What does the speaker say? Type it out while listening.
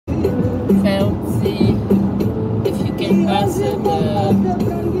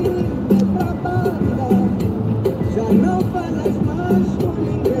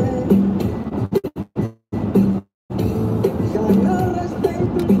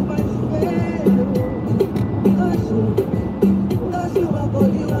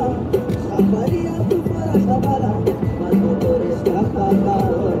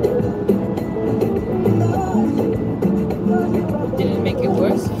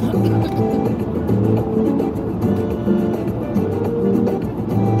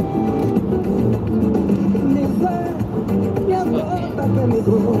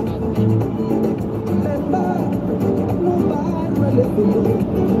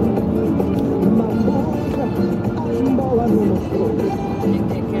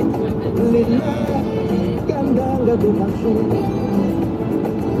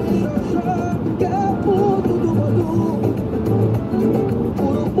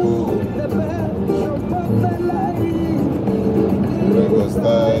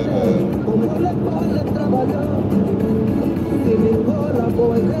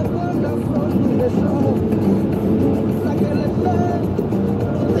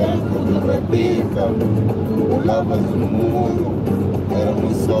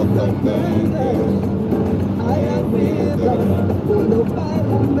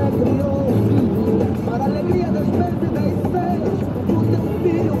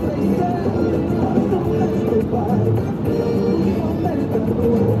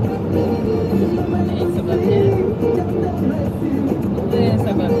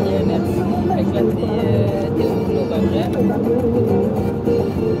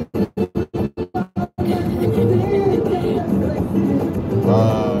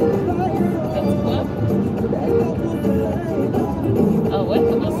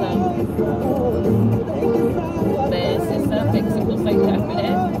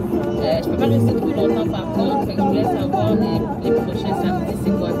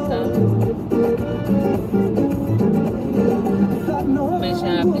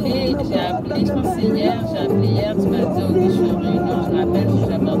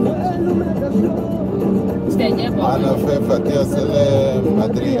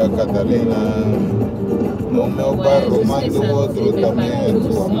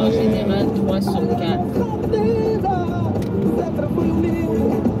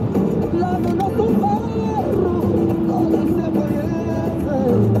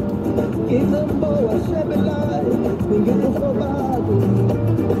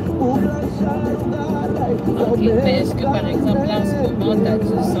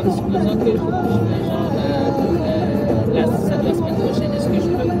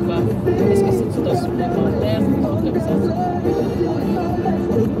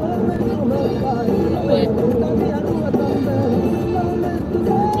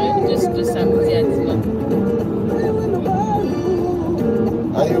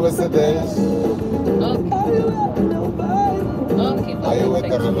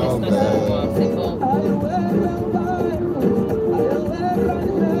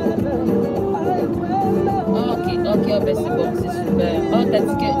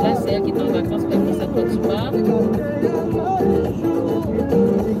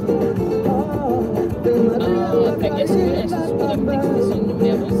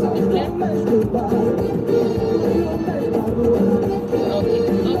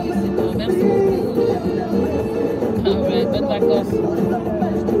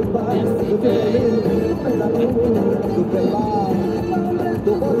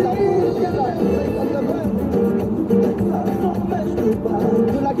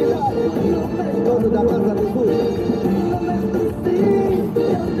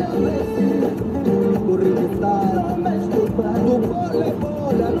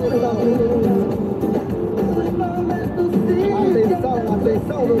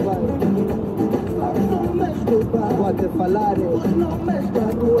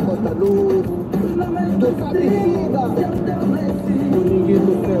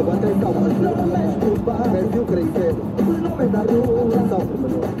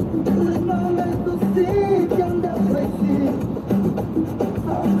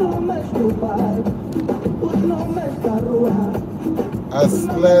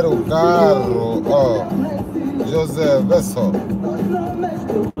Acelera o carro, ó. José, vê só.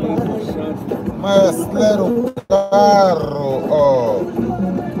 Mas acelera o carro, ó.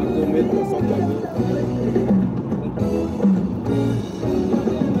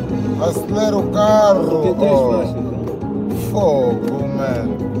 Acelera o carro, ó. Fogo, man.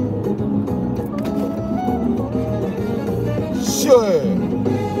 Shit.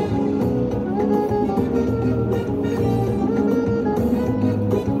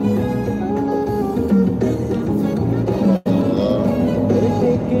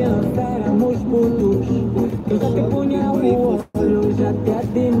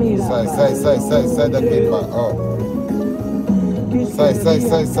 Sai daqui, pá, ó.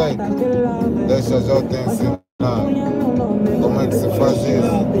 Sai. Deixa eu te ensinar como é que se faz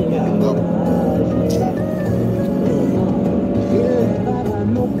isso.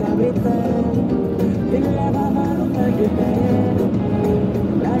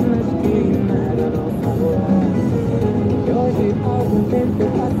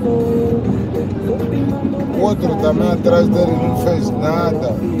 O outro também atrás dele não fez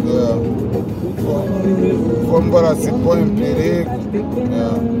nada. Foi embora, se põe em perigo.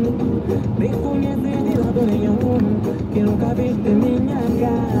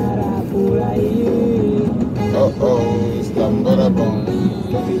 Está embora bom.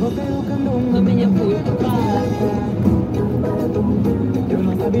 Eu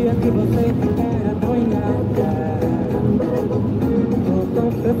não sabia que você era tão ingrata. Tô tão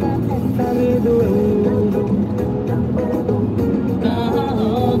cansada, essa me doeu.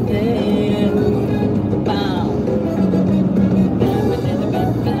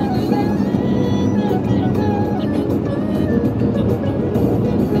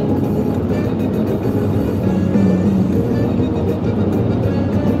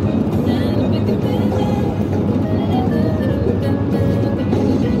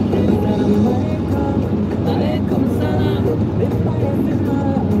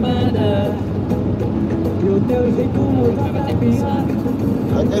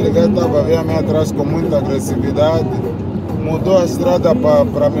 Aquele gajo estava vindo atrás com muita agressividade, mudou a estrada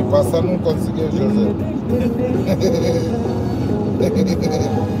para me passar, não conseguiu, José.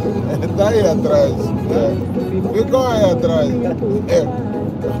 Está aí atrás, ficou aí atrás.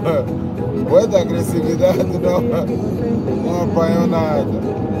 Muita agressividade, não apanhou nada.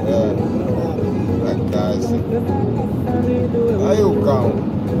 Na caixa. Aí o cão.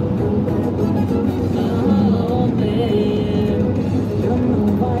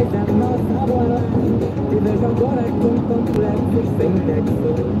 Da nossa bola, te vejo agora com complexos sem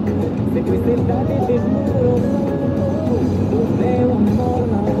nexo. Simplicidade desmorou. O meu amor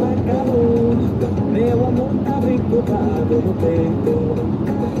não acabou. Meu amor estava incubado no peito.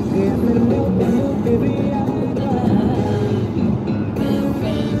 Queria ser meu tempo que via.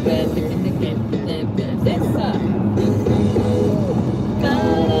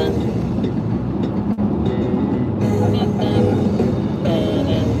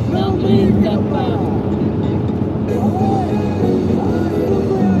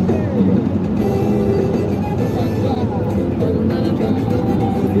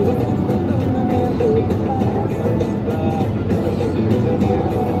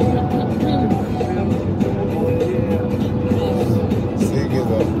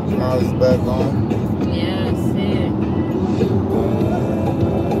 Now it's back on. Yeah, I see it.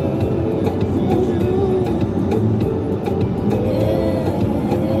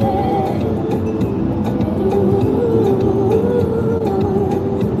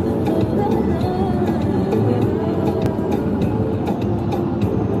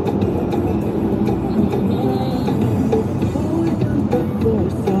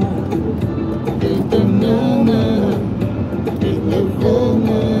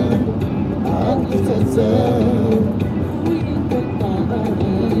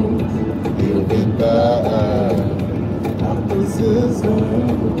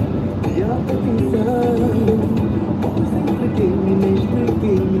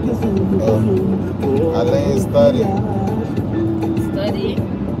 Além de study. Study?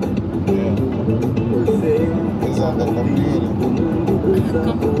 Yeah. He's on the computer.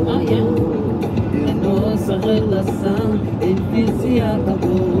 Oh, yeah. A nossa relação enfim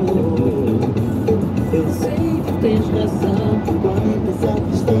acabou. Eu sei que tens razão quanto essa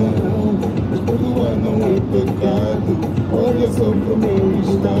questão, mas perdoar não é pecado. Olha sobre o meu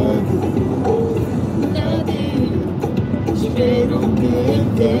estado. Espero que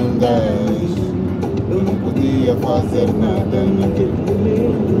entendas. Eu não podia fazer nada naquele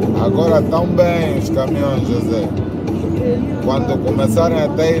momento. Agora estão bem os caminhões, José. Quando começarem a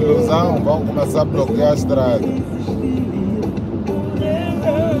ter ilusão, vão começar a bloquear a estrada.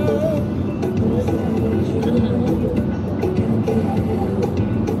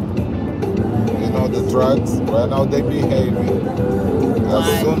 You know the trucks, right now they behaving.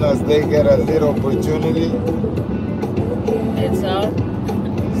 As soon as they get a little opportunity, It's on.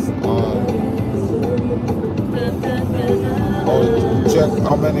 it's on. Oh, check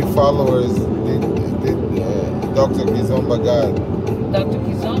how many followers did Dr. Kizomba got. Dr.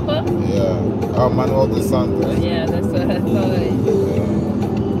 Kizomba? Yeah, Manuel de Santos. Yeah, that's what I thought.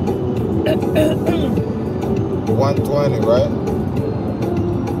 120, right?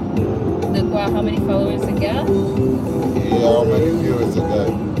 How many followers it got? Yeah, how many viewers it got?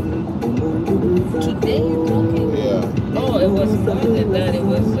 Today you're talking? Yeah. Oh, it was more than that. It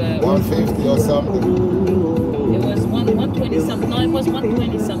was 150 or something. It was 120 something. No, it was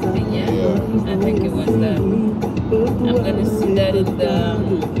 120 something. Yeah. Yeah. I think it was that. I'm gonna see that in the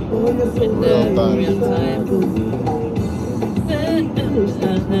Real time. real time.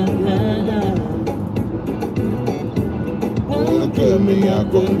 Look at me.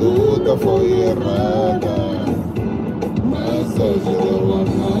 conduta foi errada, mas hoje deu a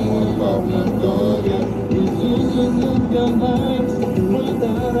mão a palmatória. Nunca mais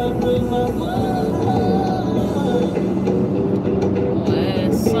voltar a mesma Ouais,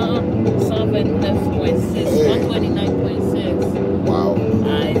 129.6, Hey. 129.6. Wow,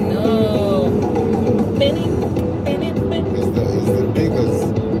 I know. Penny, penny, penny. it's the biggest.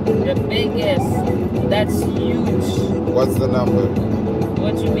 The biggest. That's huge. What's the number?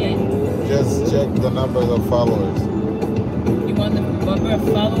 What you mean? Just check the number of followers. You want the number of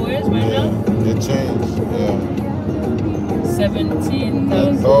followers right Yeah, now? it changed. Yeah, I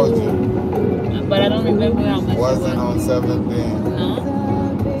 17,000. told you. But I don't remember how much Wasn't it was. on 17. No?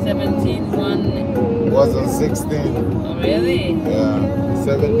 17, 1. Wasn't 16. Oh, really? Yeah,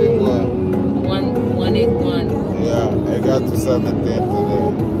 17 what? 181. Yeah, it got to 17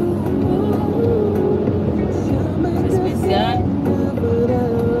 today. C'est spécial.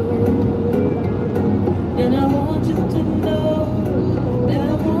 And I want you to know that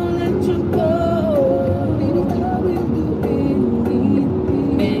I won't let you go.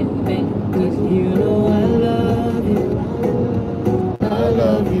 Baby, 'cause you know I love you. I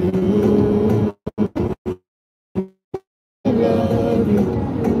love you. I love you.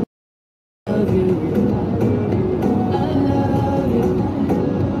 Love you. I love you.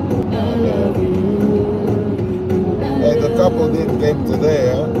 I love you. Hey, the couple didn't came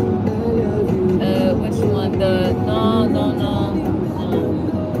today, huh? Which one? No.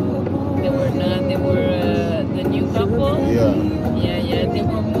 They were not. They were the new couple. Yeah. Yeah. They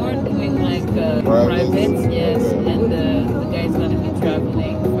were more doing like Privates? privates. Yes, Okay. and the guy's gonna be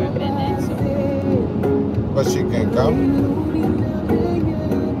traveling for a minute. So But she can come?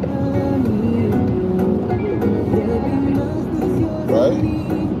 Right?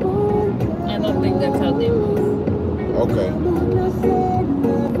 I don't think that's how they move. Okay.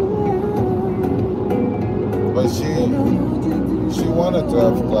 But she wanted to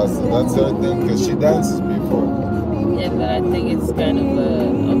have classes. That's her thing, because she dances before. Yeah, but I think it's kind of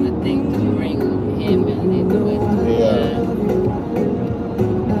a thing to bring him into it. Yeah.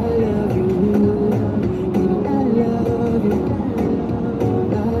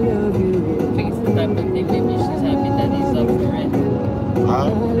 I think it's the type of thing maybe she's happy that he's up for it. Huh?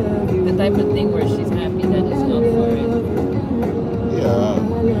 The type of thing where she's happy that he's up for it. Yeah.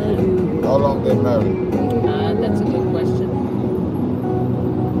 How long they married? That's a good question.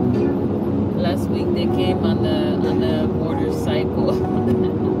 Last week they came on the motorcycle.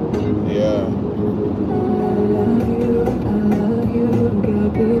 Yeah.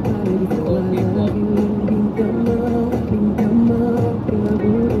 Cool people.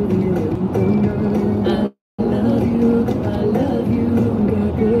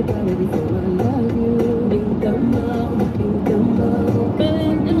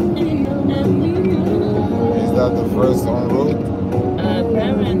 Is that the first en route?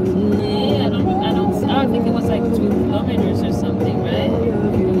 Apparently, I think it was like 2 kilometers or something, right?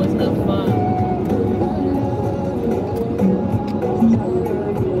 It was not far.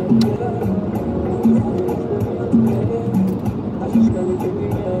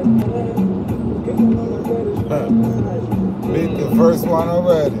 Beat the first one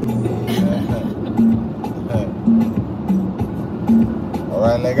already. All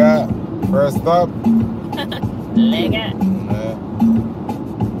right, Lega. First stop. Lega. Yeah.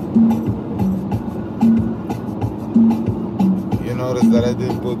 You notice that I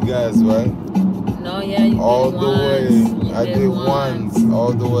didn't put gas, right? No, yeah, you All did the once. way. You I did once,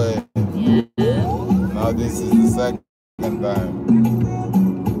 all the way. Yeah. Now this is the second time.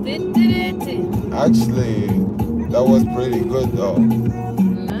 Actually, that was pretty good though.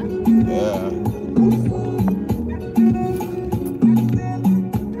 Yeah.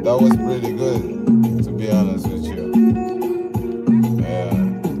 That was pretty good, to be honest with you. Yeah.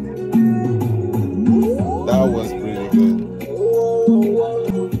 That was pretty good.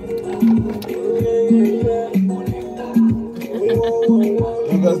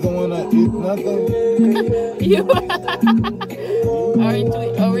 You guys don't want to eat nothing?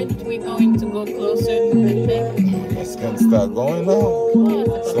 Aren't we going to go closer to the thing? Let's can start going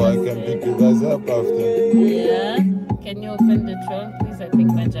now, so I can pick you guys up after. Yeah. Can you open the trunk, please? I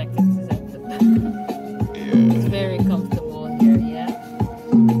think my jacket is at the back. Yeah. It's very comfortable here, yeah?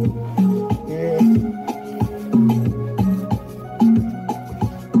 Yeah.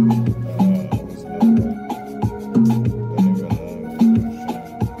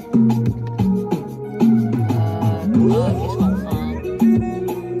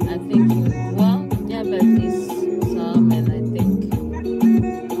 I think, well, yeah, but at least some, and I think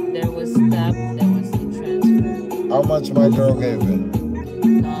there was the transfer. How much my girl gave him?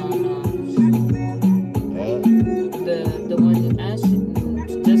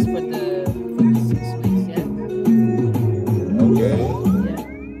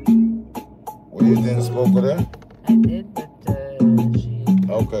 spoke there? I did, but she.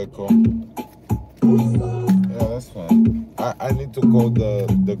 Okay, cool. Yeah, that's fine. I need to call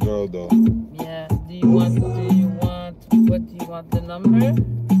the girl though. Yeah. Do you want? What do you want? The number?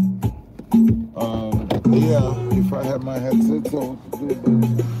 Yeah. If I had my headset, so do it.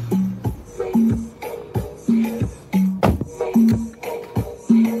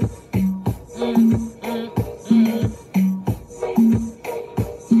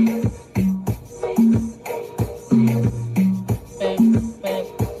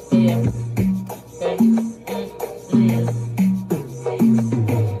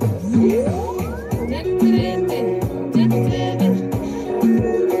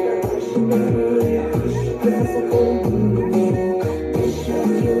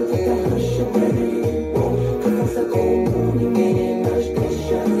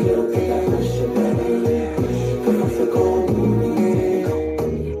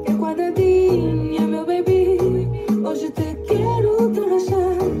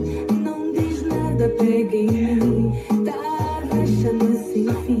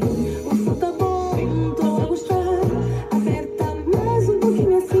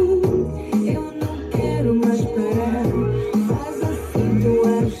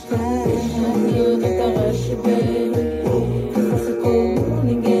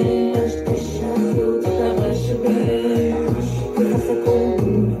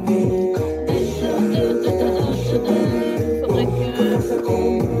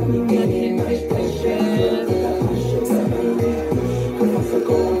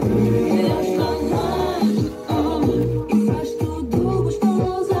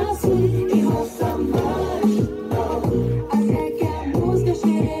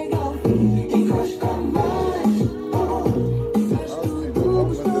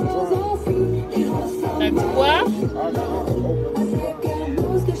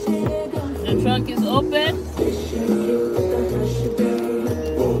 The trunk is open.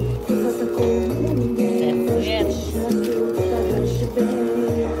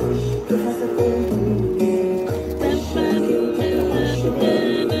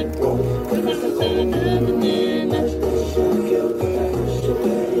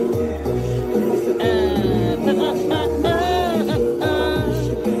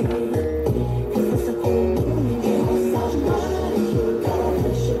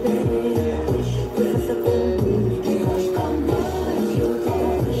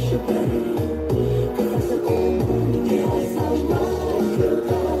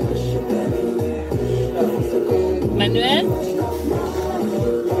 Manuel?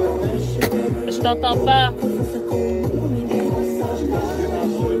 Je t'entends pas.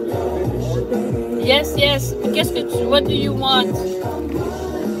 Yes, yes. Qu'est-ce que tu... What do you want?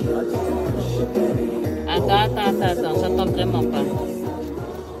 Attends. J'entends vraiment pas.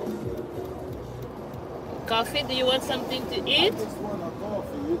 Coffee? Do you want something to eat? I just want a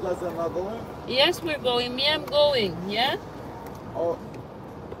coffee. You guys are not going? Yes, we're going. Me, I'm going. Yeah? Oh.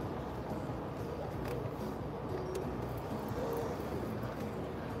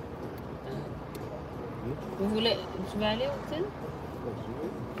 Tu veux aller au thé?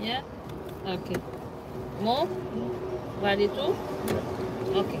 Yeah? Ok. Bon? On va aller tout?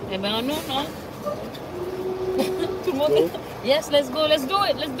 Ok. Eh bien, nous, non? Tout le monde. Yes, let's go. Let's do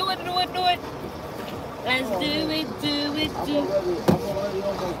it. Let's do it. Let's do it. I'm already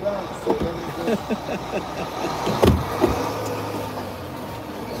almost done, so let me just...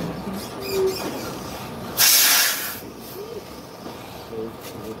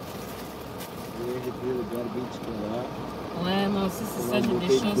 Ouais, moi aussi, c'est ça. J'ai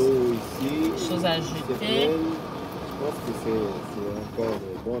des choses à jeter. Je pense que c'est encore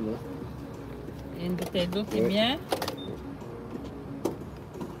bon, non? Il y a une bouteille d'eau qui est bien.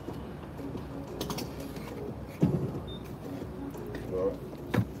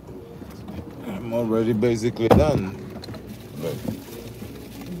 I'm already basically done. But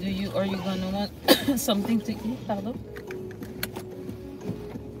Are you gonna want something to eat, pardon?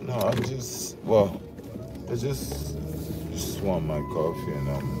 no, I just want my coffee and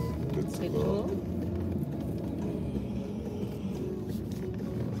I'm good to C'est go. tout?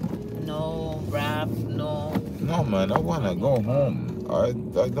 No wrap, no. No, man, I want to go home. I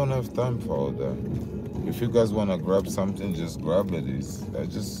don't have time for all that. If you guys want to grab something, just grab it.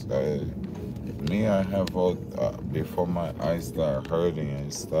 I have all, before my eyes start hurting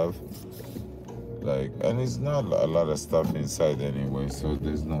and stuff. Like, and it's not a lot of stuff inside anyway, so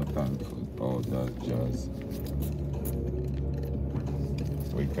there's no time for all that jazz.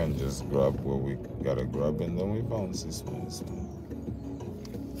 We can just grab what we gotta grab and then we bounce this one.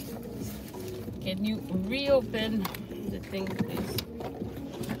 Can you reopen the thing, please?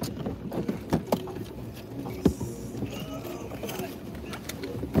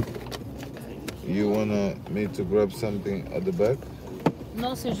 you wanna me to grab something at the back?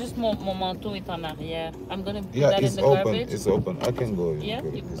 Non, c'est juste mon manteau est en arrière. I'm gonna put Yeah, that in it's the open. garbage. It's open. I can go. Yeah,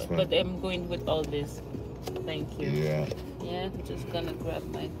 It's fine. but I'm going with all this. Thank you. Yeah. Yeah, just gonna grab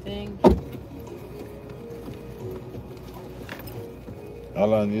my thing.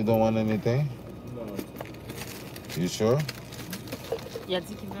 Alan, you don't want anything? No. You sure? Il a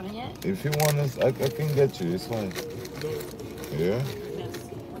dit qu'il veut rien. If you want us, I can get you. It's fine. No. Yeah.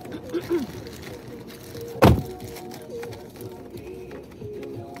 Merci.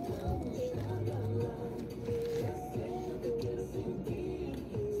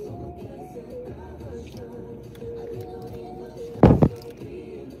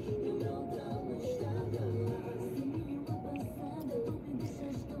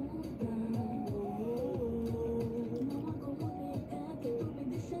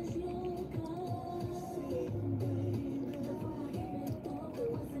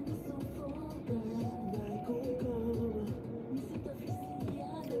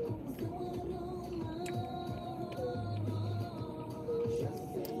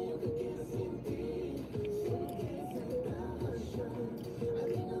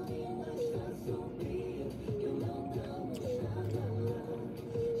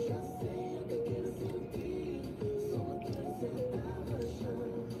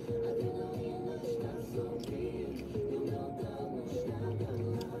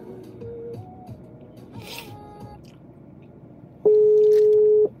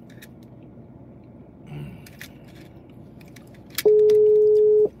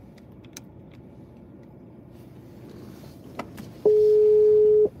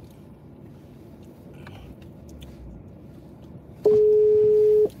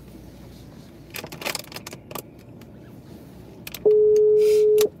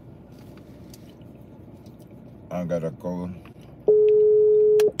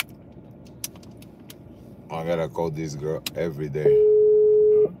 I gotta call this girl every day.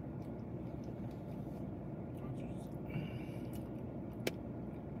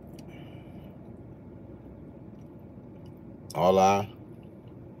 Olá.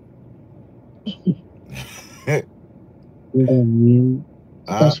 Daniel,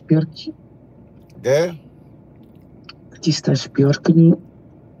 estás pior que. Quê? Que estás pior que no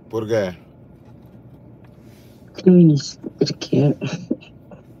Por quê? início. Porque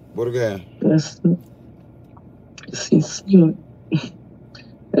Por quê? parece, sim senhor,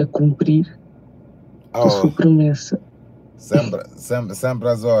 a cumprir a sua Oh, promessa. sempre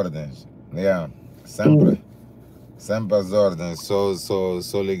as ordens. Yeah. Sempre as ordens.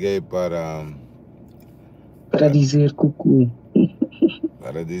 Só liguei para Dizer cucu.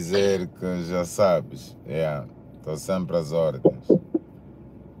 dizer que já sabes. Yeah. Estou sempre às ordens.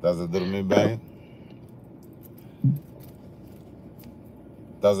 Estás a dormir bem?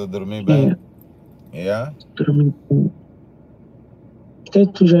 Estás a dormir bem? Yeah? Dormir bem. Até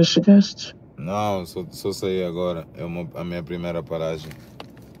tu já chegaste? Não, só saí agora. É a minha primeira paragem.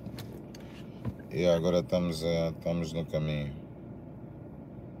 E agora estamos no caminho.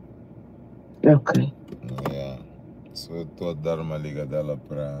 Ok. Yeah. Só estou a dar uma ligadela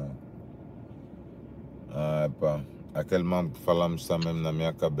para... epá, aquele mambo que falamos está mesmo na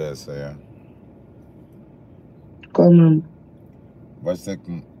minha cabeça. Yeah. Qual nome? Vais ter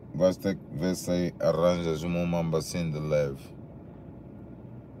que ver se aí arranjas um mambo assim de leve.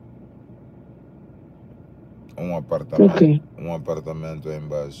 Um apartamento. Ok. Um apartamento aí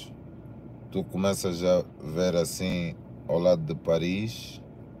embaixo. Tu começas a ver assim ao lado de Paris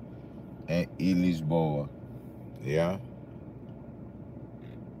e Lisboa. Yeah?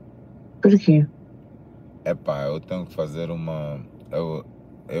 Porquê? Epá, eu tenho que fazer uma...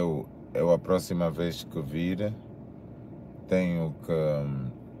 Eu a próxima vez que vir tenho que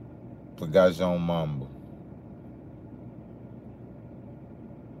pegar já um mambo.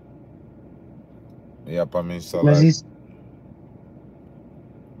 E é para me instalar. Mas isso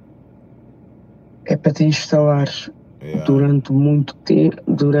é para te instalar Yeah. durante muito tempo.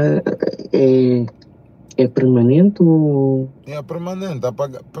 É permanente ou. É permanente, a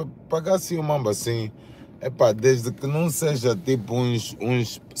pagar assim o mambo assim. Epá, desde que não seja tipo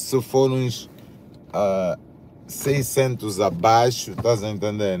se for uns 600 abaixo, estás a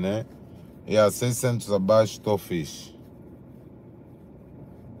entender, né? E a 600 abaixo estou fixe.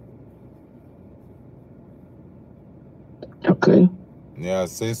 Ok. Yeah,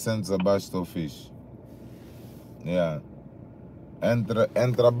 600 abaixo estou fixe. Yeah.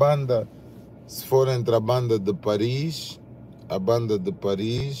 Entre a banda, se for entre a banda de Paris,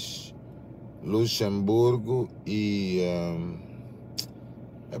 Luxemburgo e...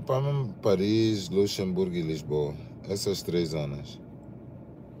 é para mesmo Paris, Luxemburgo e Lisboa. Essas três zonas.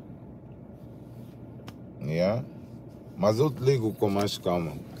 Yeah? Mas eu te ligo com mais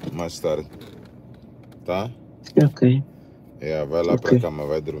calma, mais tarde. Tá? Ok. Yeah, vai lá pra cama,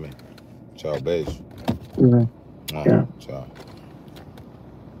 vai dormir. Tchau, beijo. Tchau. Tchau.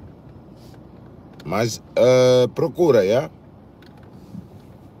 Mas procura, yeah?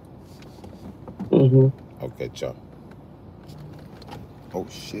 Uhum. Ok, tchau. Oh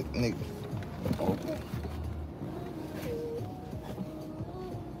shit, nigga. Okay.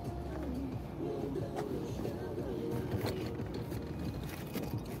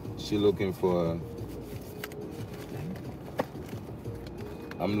 She looking for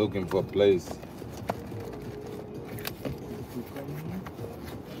I'm looking for a place.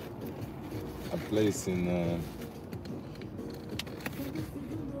 A place in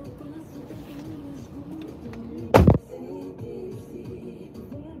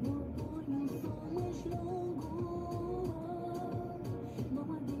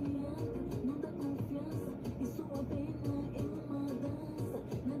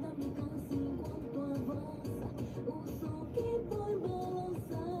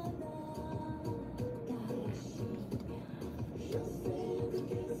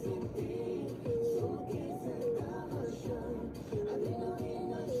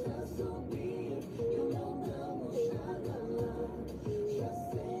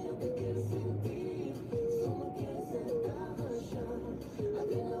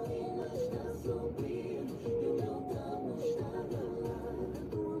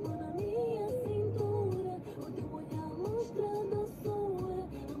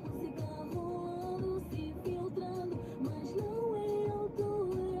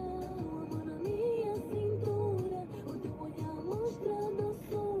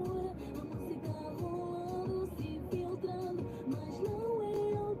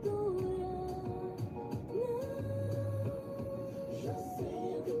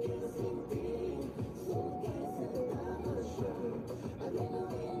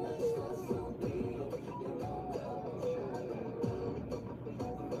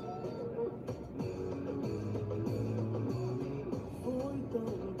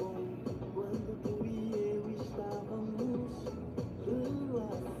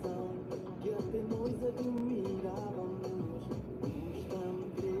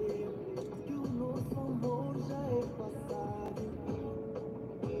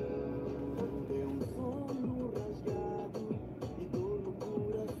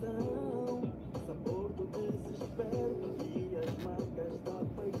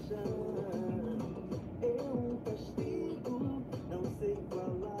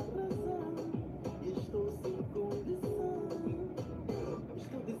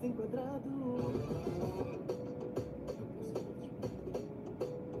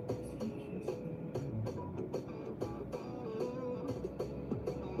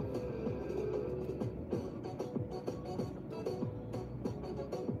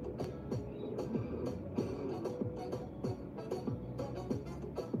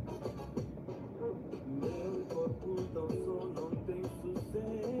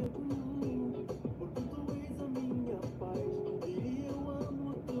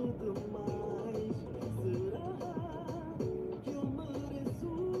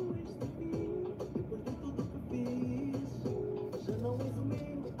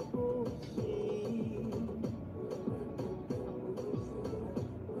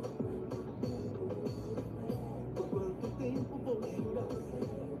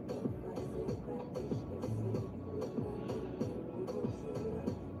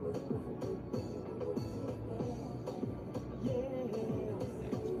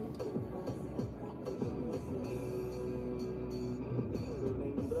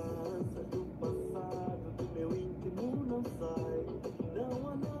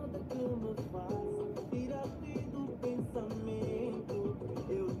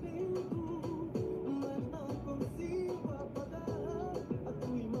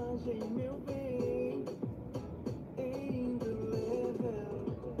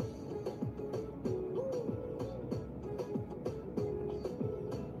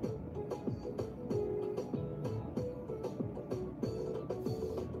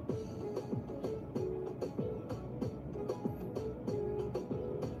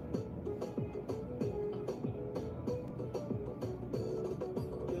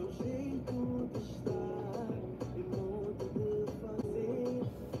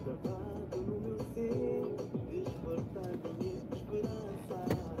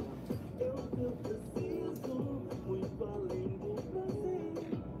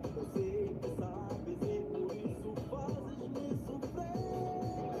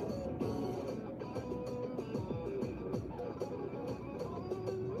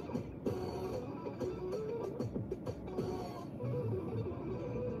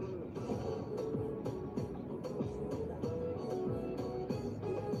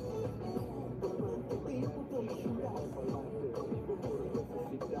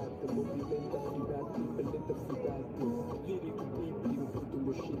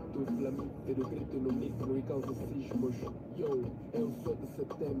meter o grito no micro e causa sismos. Yo, eu sou de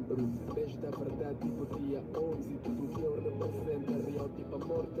setembro, mês da verdade, tipo dia 11. Tudo que eu represento é real, tipo a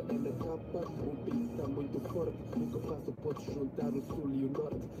morte é na capa. O beat tá muito forte, o que faço podes juntar o sul e o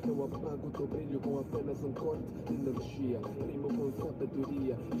norte. Eu apago o teu brilho com apenas um corte de energia, rimo com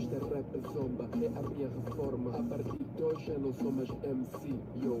sabedoria. Isto é rap zomba, é a minha reforma. A partir de hoje eu não sou mais MC.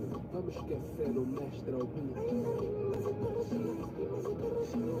 Yo, vamos esquecer o mestre ao beat.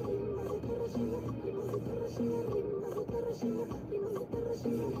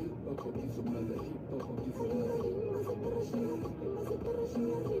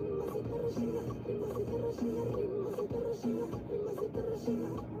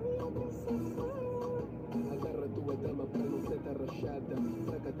 Agarra tua dama pra não ser tarrachada.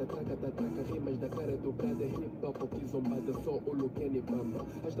 Traca, rimas da cara dobrada. Hip hop Kizombada, só o Luquene Bamba.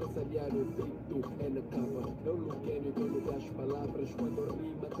 A estraçalhar o beat é na cava. Eu Luquene, dono das palavras. Quando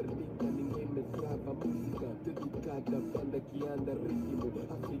rima acredita, ninguém me trava. Música dedicada, banda que anda ritmo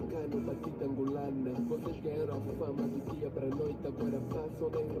africano, batida angolana. Vocês ganharam a fama do dia pra noite, agora passam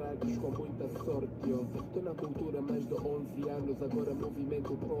em rádios com muita sorte. Tô na cultura há mais de 11 anos, agora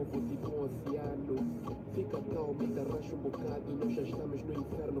movimento o povo tipo um oceano. Fica calmo e te arracha um bocado, nós já estamos no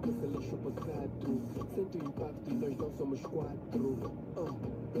inferno com esse lixo pecado. Sente o impacto e nós não somos quatro.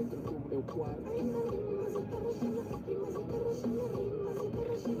 Dentro do meu quarto.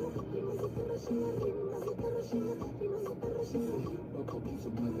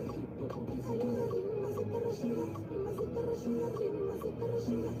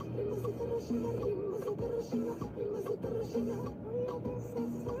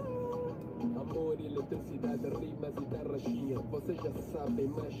 Amor, eletricidade, rimas e tarraxinha. Vocês já sabem,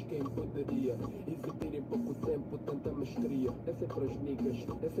 mas quem poderia exibir em pouco tempo tanta mestria? Essa é para os niggas,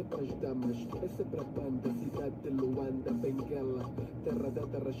 essa é para as damas, essa é para a banda, cidade de Luanda, Benguela, terra da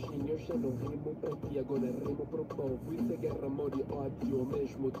tarraxinha. Eu já não rimo para ti, agora rimo para o povo. Isso é guerra, amor e ódio ao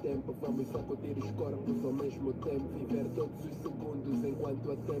mesmo tempo. Vamos sacudir os corpos ao mesmo tempo, viver todos os segundos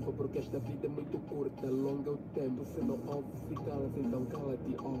enquanto há tempo, porque esta vida é muito curta, longa o tempo. Se não ouves e calas, então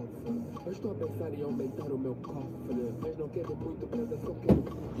cala-te, ouve. Eu estou a pensar em aumentar o meu cofre, mas não quero muito prenda, só quero.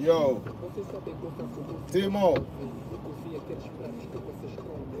 Yo, Vocês sabem que eu faço muito. Timo. E confia aqueles pratos que vocês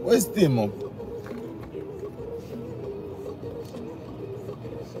comem. Where's Timo?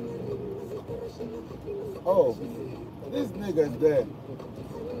 Oh, this nigga's dead.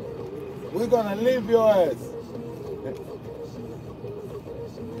 We're gonna leave your ass.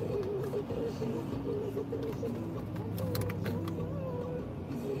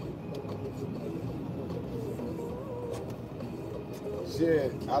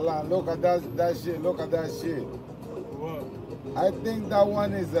 Shit, Alan, look at that shit. Look at that shit. What? I think that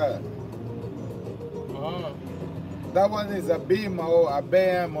one is a that one is a beam or a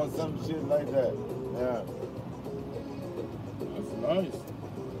BM or some shit like that. Yeah. That's nice.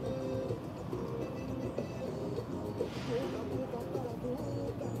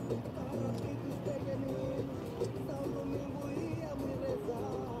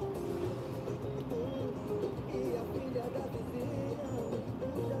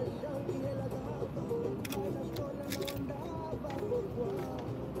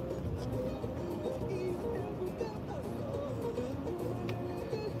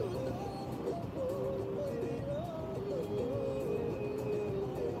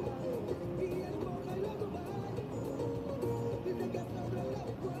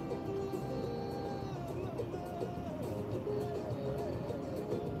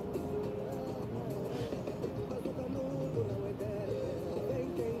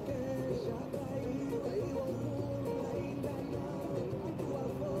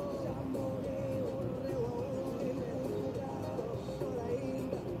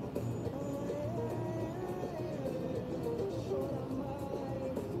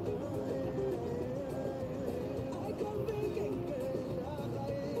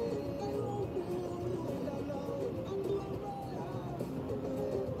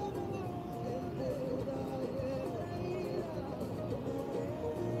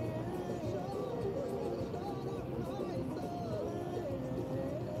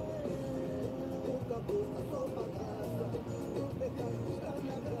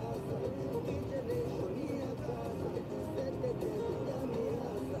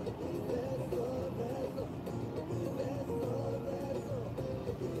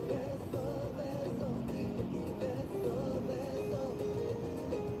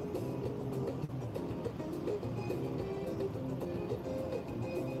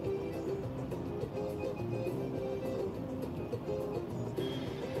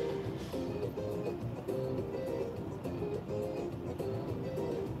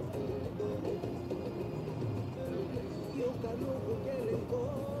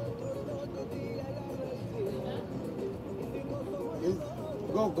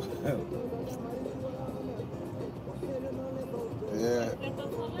 Go. Yeah.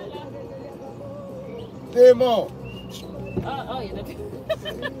 Demo. Oh, il y en a plus.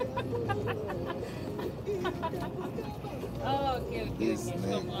 Oh, ok, je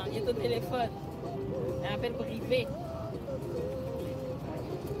comprends. Il est au téléphone. Un appel privé.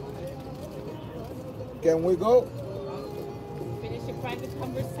 Can we go? Finish your private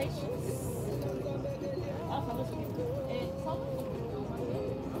conversations. Ah, ça va,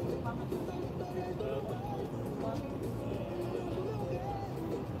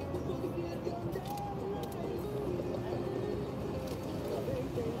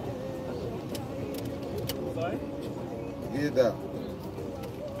 Get down.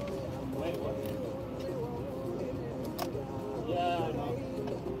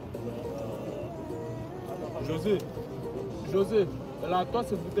 José, là, toi,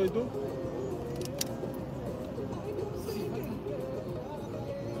 c'est bouteille d'eau?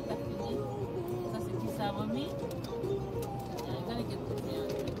 Ça, c'est qui ça remis? I'm gonna get the deal.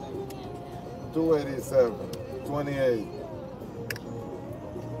 287. 28.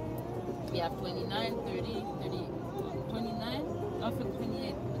 We have 29, 30, 30, 29? Oh, for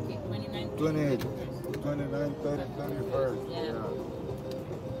 28. Okay, 29. 28. 29, 30, 31st. Yeah.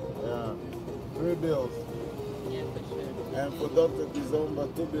 Yeah. 3 bills. Yeah, for sure. And for Dr. Kizomba,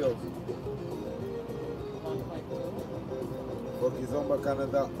 2 bills. 1.2. For Kizomba,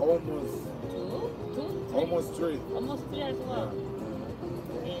 Canada, almost 2? 3? almost 3. Almost 3 as well.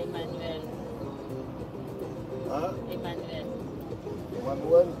 Emmanuel. Huh? Emmanuel.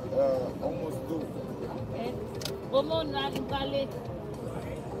 Manuel, almost 2. Okay. Comment on arrive à aller?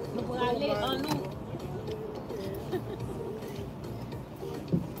 Nous pourrons aller en nous.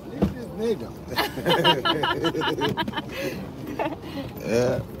 Leave this nigga.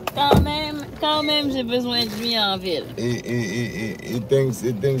 Yeah. Quand même, j'ai besoin de lui en ville. He thinks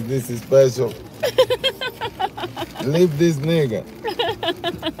this is special. Leave this nigga.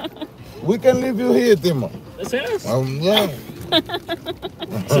 We can leave you here, Timo. Serious? Yeah.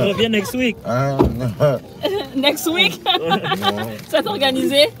 Tu reviens next week. Next week? No. Ça t'a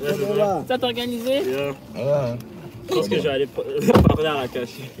organisé? Ouais, c'est ça. Ça t'a organisé? Yeah. Yeah. Je pense que je vais aller parler à la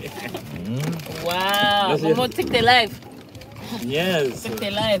cachée. Wow! Merci. Momo, check tes lives. Yes. Check tes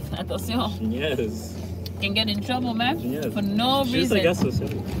lives. Attention. Yes. Can get in trouble, man. Yes. For no Je suis juste un reason. gars social.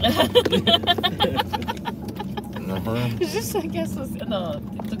 Juste un gars social. Non,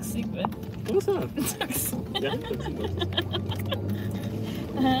 t'es toxique, man. Comment ça? Toxique. Il y a rien de toxique dans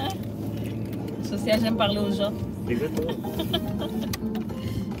ça. Social, j'aime parler aux gens. Exactement.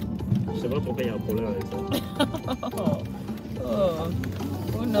 Je sais pas pourquoi il y a un problème avec ça. Oh,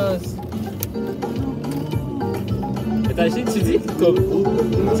 who knows? Mais t'imagines, tu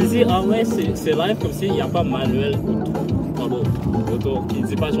dis ah ouais, c'est live comme s'il n'y a pas manuel autour. Qui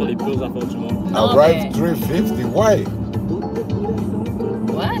dit pas genre les pires affaires du monde. Non, Arrive mais- 350. Why?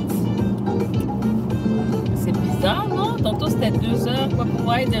 What? C'est bizarre, non? Tantôt c'était 2 heures.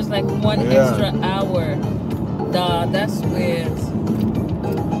 Why there's like 1 Yeah. extra hour? Nah, that's weird.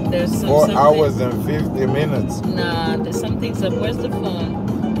 There's 4 something. hours and 50 minutes. Nah, there's something's up. Where's the phone?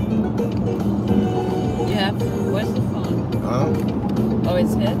 Where's the phone? Huh? Oh,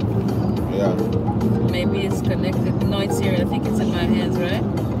 it's here? Yeah. Maybe it's connected. No, it's here. I think it's in my hands, right?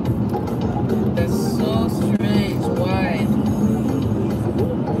 That's so strange. Why?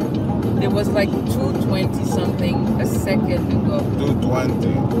 There was like 220 something a second ago, 220.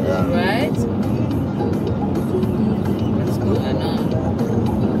 Yeah. right? What's going on?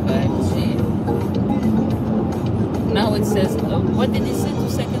 5G. Now it says, what did it say 2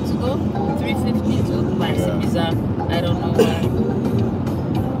 seconds ago? 352? Why, c'est Yeah. bizarre. I don't know why.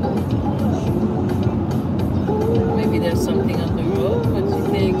 Maybe there's something on the road. What do you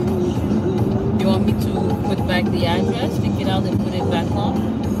think? You want me to put back the address, take it out and put it back on?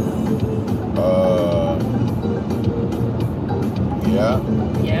 Yeah.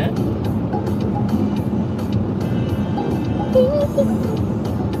 Yeah?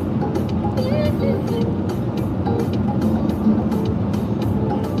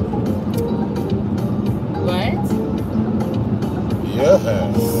 Right? Yeah.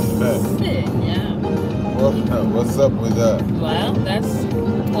 Yeah. What's up with that? Well, that's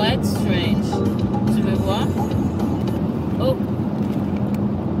quite strange. Tu veux voir? Oh!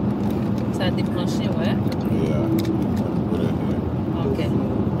 Ça a débranché, ouais. Yeah. Put it here. Ok.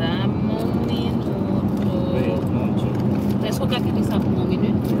 Dame un Oui, minuto. non, Est-ce qu'on calcule ça pour 1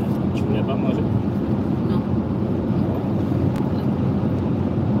 minute? tu voulais pas manger? Non.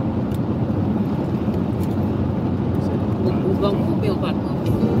 Ou Bangkok ou bien au Bangkok?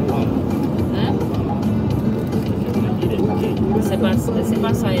 Non. Hein? Il est ok. C'est c'est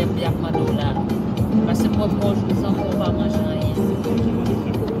pas ça, il y a bien pas de là. Parce que moi, je ne sens qu'on va manger rien.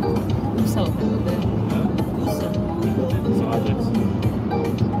 Où ça, au fait? Où ça?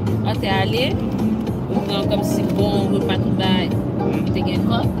 Ah, t'es allé? Ou non, comme si bon repas tout bail. T'es gagné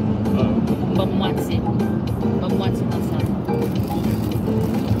quoi? Pas moitié. Pas moitié dans ça.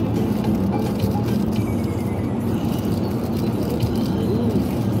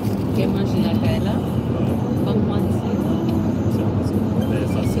 Ok, manger la paille là. Pas moitié.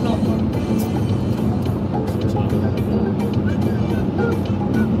 Ça, c'est normal.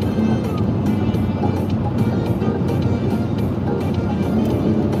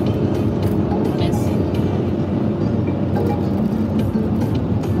 Merci.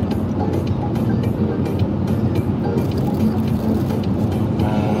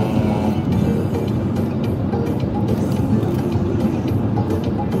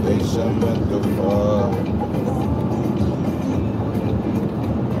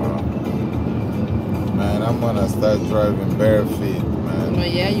 Man, I'm gonna start driving bare feet, man. Oh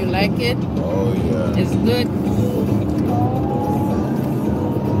yeah, you like it? Oh yeah. It's good.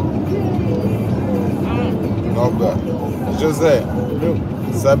 Nobel. José,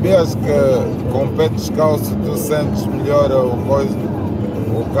 sabias que com pé descalço tu sentes melhor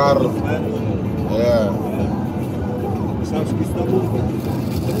o carro? É. Sabes que isso dá multa.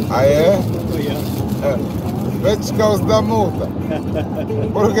 Ah é? Oh, É. Pé descalço dá multa.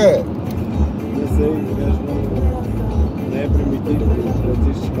 Por quê? não sei, o gajo não é permitido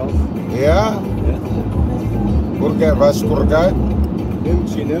conduzir descalço. É? Por quê? Vais escorregar? Mesmo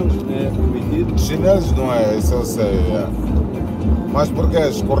de chinelos não é permitido. Chinelos não é, isso eu sei. É. Mas por quê?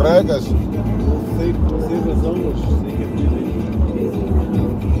 Escorregas? Não sei por que razão, mas sei que é proibido.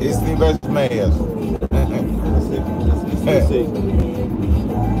 E se tiveres meias? Não sei, isso não sei.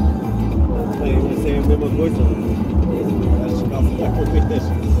 Mas é a mesma coisa. As descalço está com meias.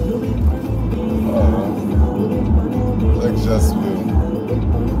 É que já se viu.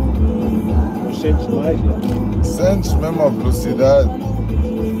 Mas sentes mais, já. Sentes mesmo a velocidade?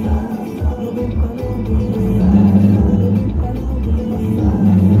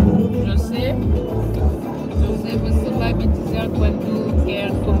 José, você vai me dizer quando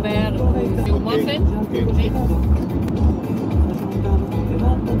quer comer o muffin? Ok.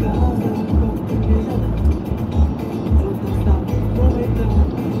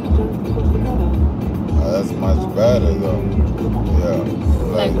 That's much better though. Yeah.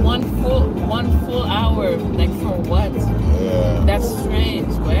 Like one full hour, like for what? Yeah. That's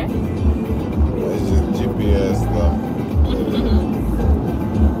strange, right? It's just GPS though.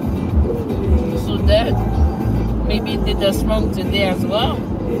 So that maybe it did us wrong today as well.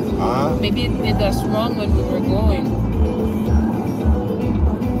 Huh? Maybe it did us wrong when we were going.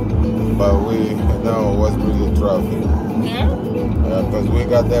 But it was really traffic. Yeah? Yeah, because we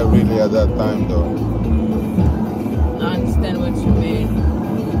got there really at that time though. I understand what you mean.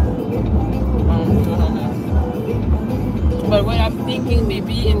 But what I'm thinking,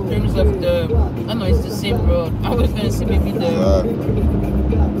 maybe in terms of the, I know it's the same road. I was gonna say maybe the.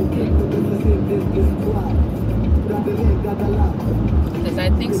 Because I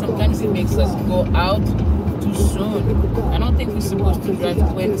think sometimes it makes us go out too soon. I don't think we're supposed to drive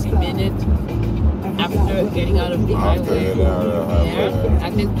 20 minutes after getting out of the highway. Yeah,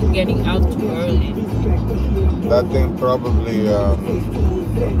 I think we're getting out too early. That thing probably,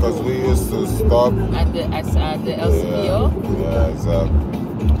 because we used to stop. At the LCBO? Yeah,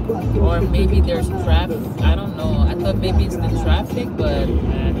 exactly. Or maybe there's traffic. I don't know. I thought maybe it's the traffic, but.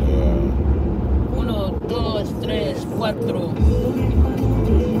 Yeah. 1, 2, 3, 4.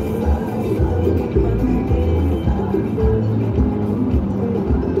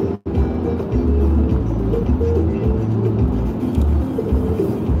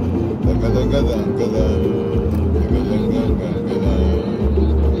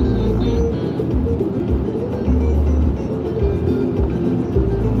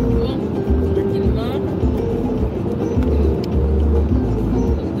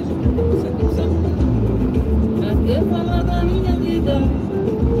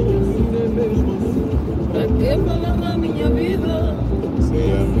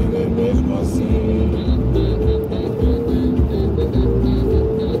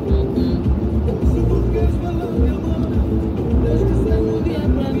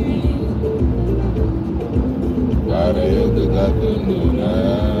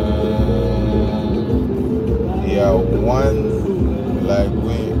 Yeah, one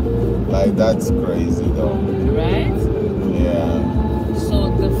like that's crazy though. Right? Yeah. So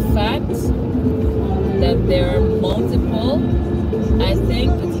the fact that there are multiple, I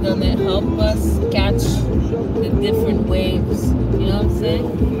think it's gonna help us catch the different waves. You know what I'm saying?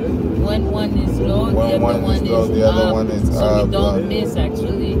 When one is low, the When other one one is is low, the other up. one is so up, we don't but- miss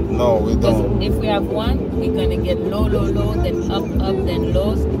actually. No, we Because don't. if we have one, we're gonna get low, low, low, then up, up, then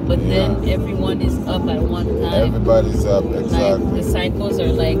lows. But then Yeah. everyone is up at one time. Everybody's up, Like exactly. the cycles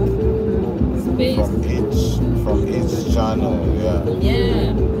are like spaced. From each channel, yeah.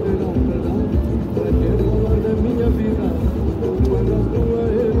 Yeah.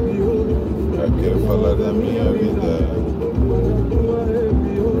 Pra que falar da minha vida?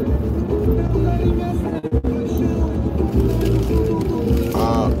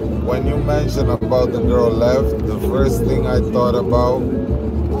 When you mentioned about the girl left, the first thing I thought about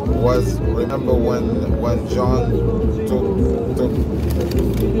was, remember when John took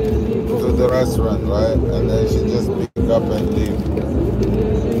to the restaurant, right? And then she just pick up and leave.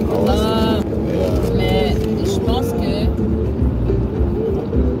 I was, yeah. Mais je pense que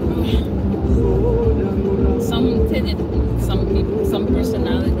some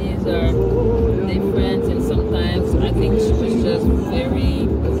personalities are different, and sometimes I think she was just very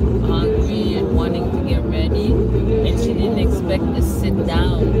hungry and wanting to get ready, and she didn't expect to sit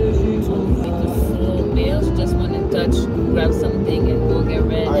down with a full meal. She just wanted to touch, grab something, and go get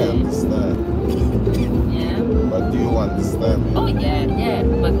ready. I understand. Yeah. But do you understand me? Oh yeah, yeah.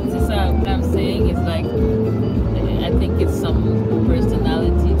 But this what I'm saying is like I think it's some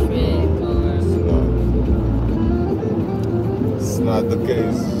personality trait or. It's not the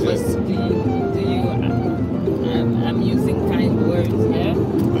case. It's But just, I'm using kind words, yeah?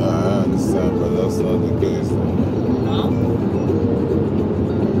 yeah, I understand, but that's not the case. No?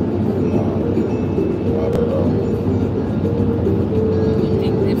 No, not at all. You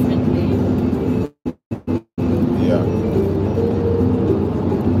think differently? Yeah.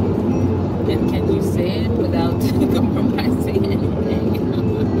 And can you say it without compromising anything?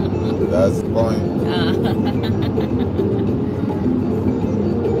 That's the point.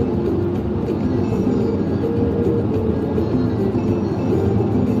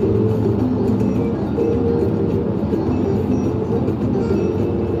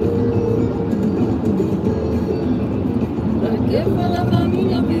 Pra que falar da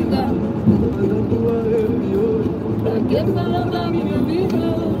minha vida? Pra que falar da minha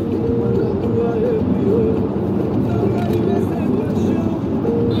vida?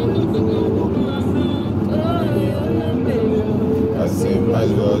 Assim,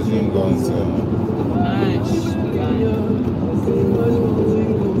 mais hoje em Gonçalo.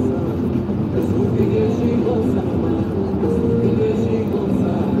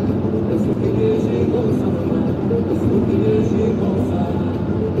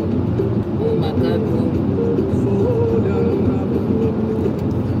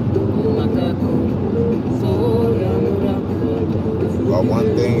 But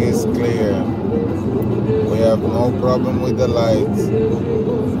one thing is clear. We have no problem with the lights.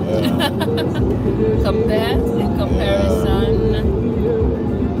 Yeah. In comparison.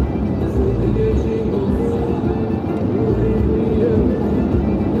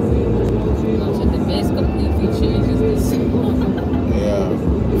 So the base completely changes this. Yeah.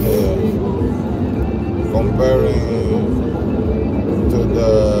 Comparing to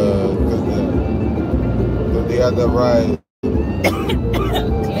the other ride.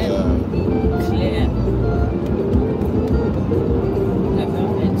 Yeah. Clear. Never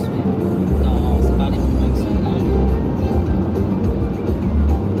mentioned. No, c'est pas les mêmes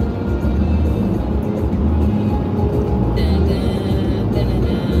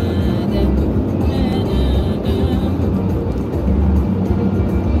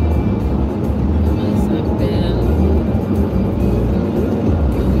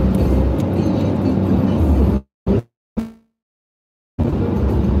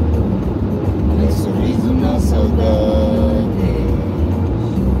Sorriso na saudade.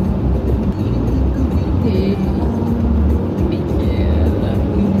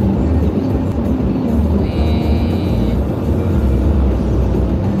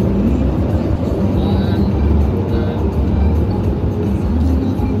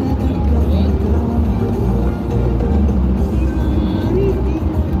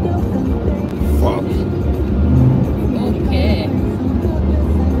 Fuck. Okay.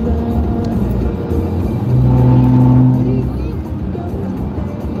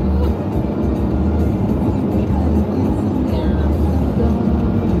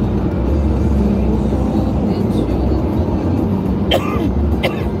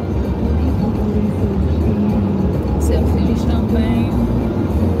 Selfie champagne.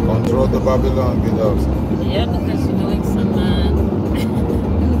 Control the Babylon, get up. Yeah, because you're doing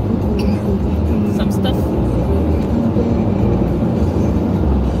some stuff.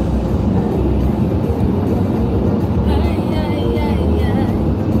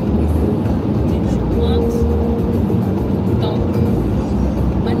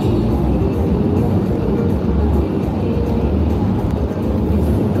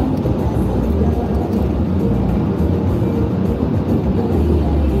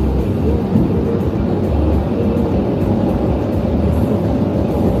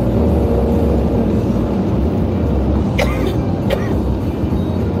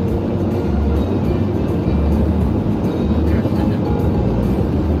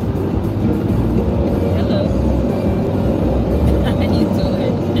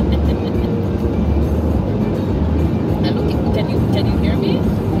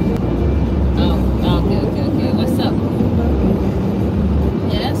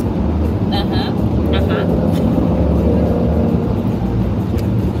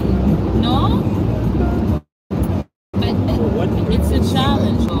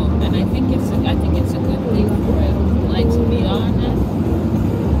 challenge, though, and I think it's a good thing for it. Like, to be honest.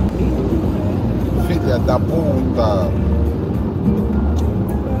 Figlia da puta.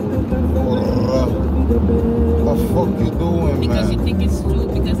 Porra. What the fuck you doing, Because man? you think it's too,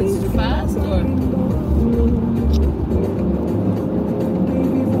 because it's too fast, or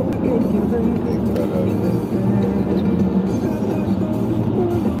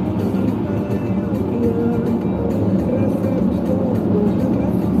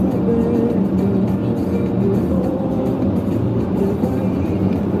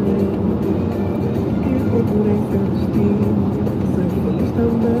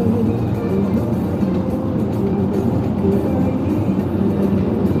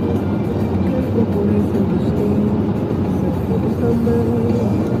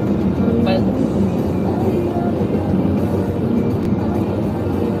but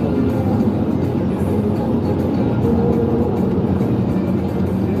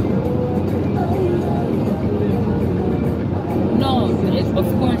no, of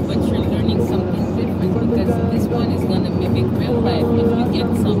course, but you're learning something different because this one is gonna mimic real life. If you get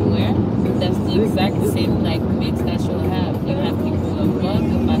somewhere, that's the exact same like mix that you'll have. You have people above,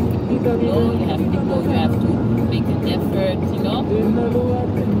 you have people below, you have people you have to make an effort, you know?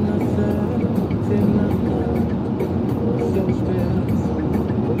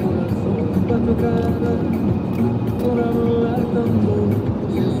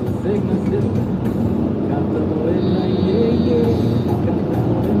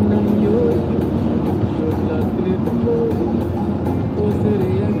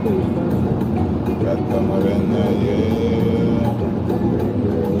 Gata morena, yeah.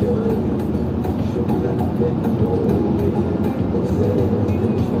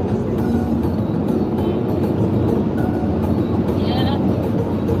 Yeah.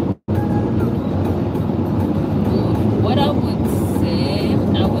 What I would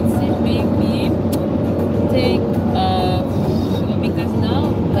say maybe take because now,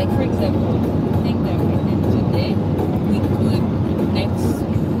 like for example, the thing that we did today, we could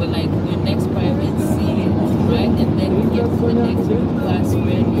your next private see it, right? And then you get to the next class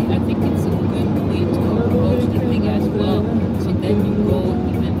ready. I think it's a good way to approach the thing as well. So then you go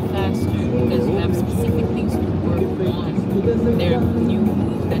even faster because you have specific things to work on. There are new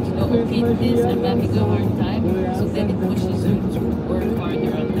moves that you know, okay, this I'm having a hard time. So then it pushes you to work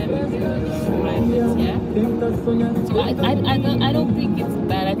harder on them in the privates, yeah? So I don't think it's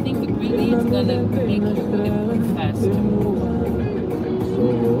bad. I think it really is gonna make you improve faster.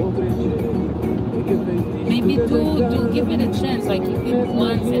 Maybe do give it a chance. Like you did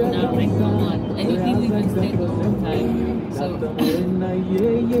once and now like come on. And you didn't even stay the whole time. So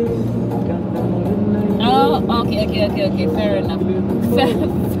oh, okay. Fair enough.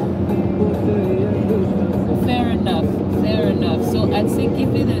 Fair enough. So I'd say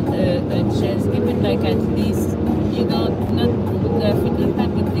give it a chance. Give it like at least, you know, not for the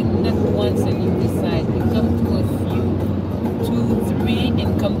type of thing, not once and you decide. You come to a few, 2, 3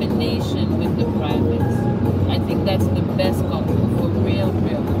 in combination with the privates. I think that's the best combo for real.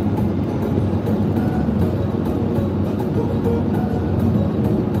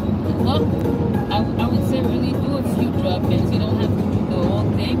 Well, I would say really do a few drop-ins. You don't have to do the whole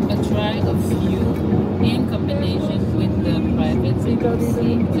thing, but try a few in combination with the privates and you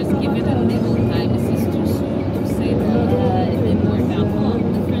see. Just give it a little time. This is too soon to say that it didn't work out. Come on,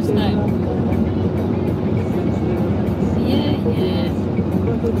 the first time. Yeah.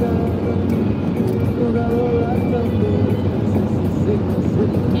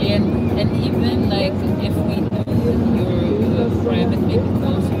 And even like if we do your private maybe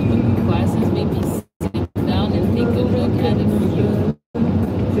close to the classes, maybe sit down and take a look at a few.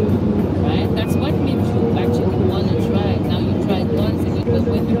 Right? That's what made you actually want to try. Now you tried once and but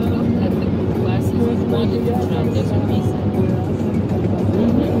when you looked at the classes you wanted to try, there's a reason.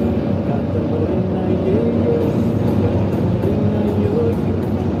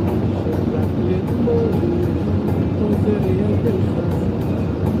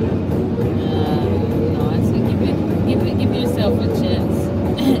 No, I say give yourself a chance.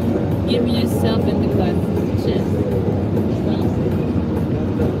 Give yourself and the class a chance.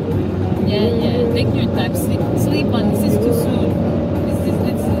 Yeah. Take your time. Sleep on. This is too soon.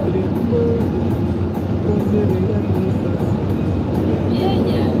 It's yeah.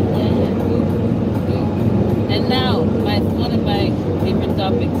 Good. And now, one of my favorite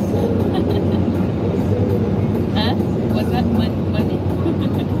topics. Huh? Was that money?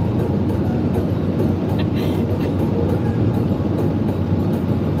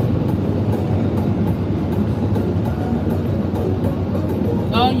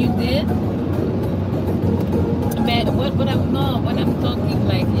 Oh, you did? Man, what But I'm not. When I'm talking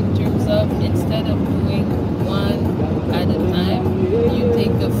like in terms of instead of doing one at a time, you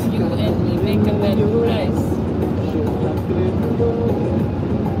take a few and you make a better price.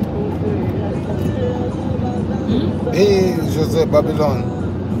 Hey, José Babylon.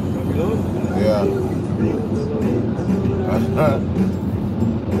 Babylon? Yeah.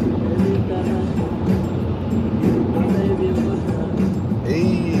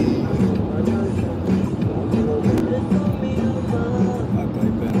 Hey.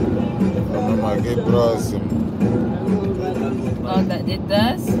 Vamos aqui próximo. Oh, that it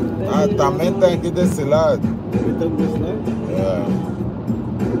does? Ah, também tem aqui desse lado. Então, desse lado? Yeah.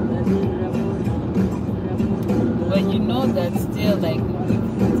 But you know that still like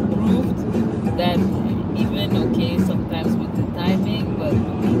it's proved that even okay sometimes with the timing, but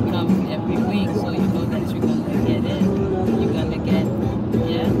we come every week, so you know that you're gonna get in. You're gonna get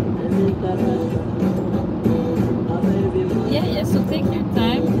yeah. So take your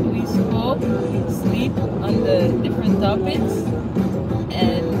time. We smoke, sleep on the different topics,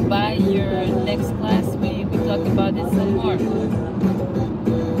 and by your next class we talk about it some more.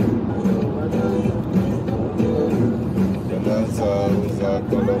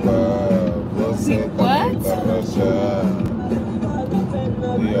 What?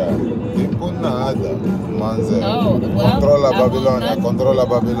 Yeah. Tipo nada. Manze. Oh, well, Controla Babilônia, controla I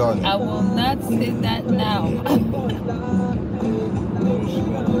Babilônia. will not say that now.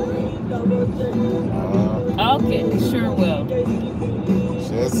 Okay, sure will.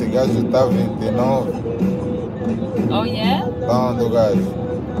 Esse gajo tá 29. Oh yeah? Tá onde o gajo?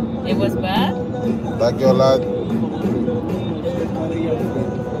 It was bad? Tá aqui ao lado.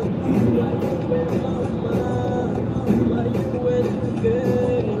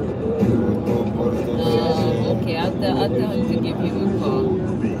 Okay, I'll tell him to give you a call.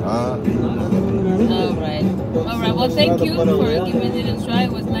 Ah. Alright, well thank you for giving it a try.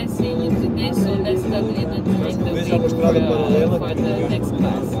 It was nice seeing you today, so let's talk later during the week for the next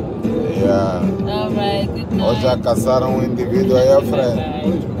class. Yeah. Alright, good night. Hoje já caçaram um indivíduo aí à frente.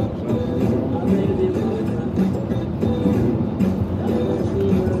 Bye.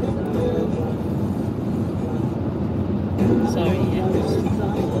 Sorry, yeah.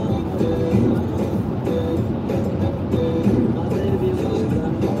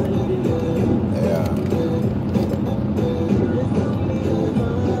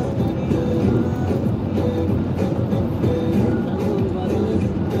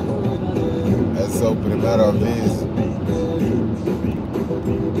 Esse é o primeiro aviso.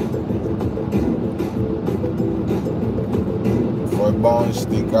 Foi bom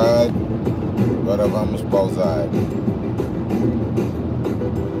esticar, agora vamos pausar.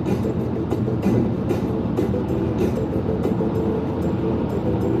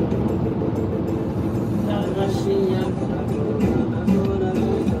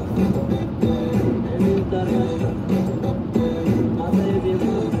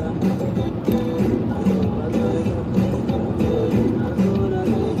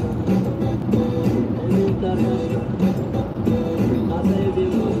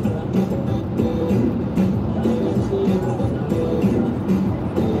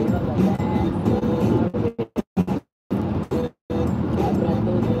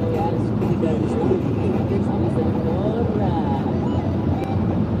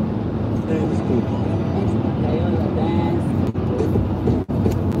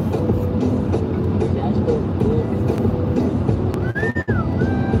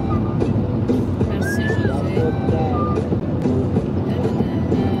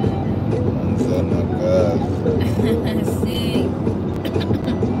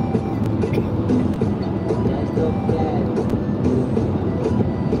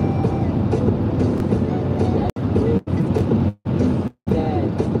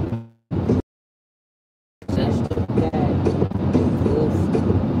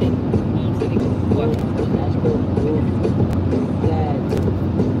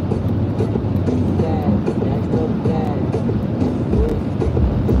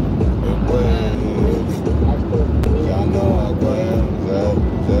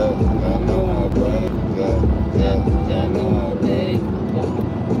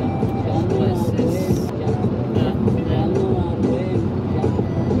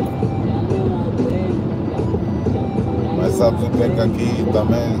 Sabes o que é que aqui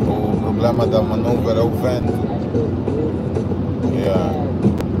também o problema da manobra é o vento. Yeah.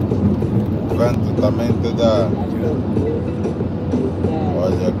 O vento também te dá.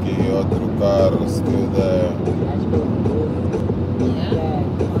 Olha aqui outro carro, se que der.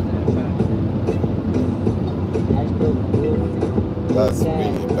 That's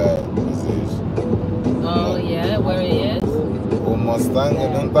really bad. Oh yeah, where he is? Mustang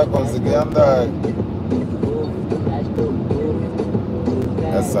não tá conseguindo andar.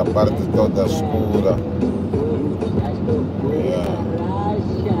 Essa parte toda escura. Yeah.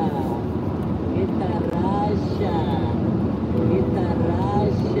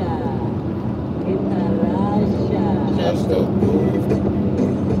 Já estou.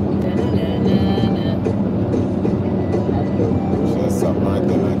 Deixa essa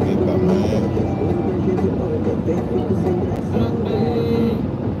máquina aqui também.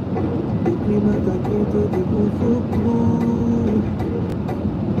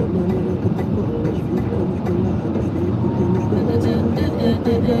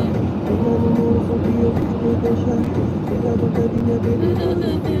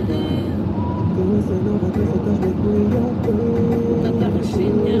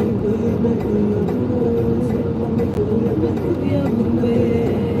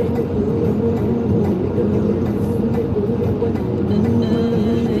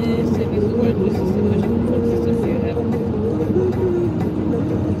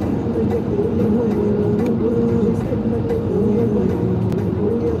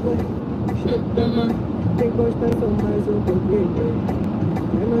 Quem gosta só mais um pouquinho.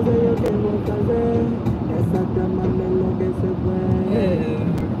 Mas aí eu que vou fazer. Essa dama me enlouquece, ué.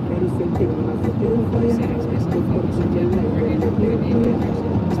 Quero sentir uma satisfação. O corpo de alegre,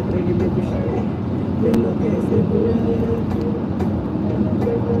 atreve me puxar. Me enlouquece, ué.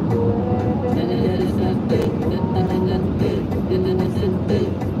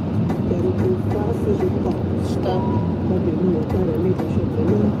 Quero que faça de pau. Stop. Continua para me deixar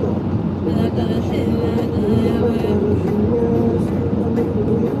pronto.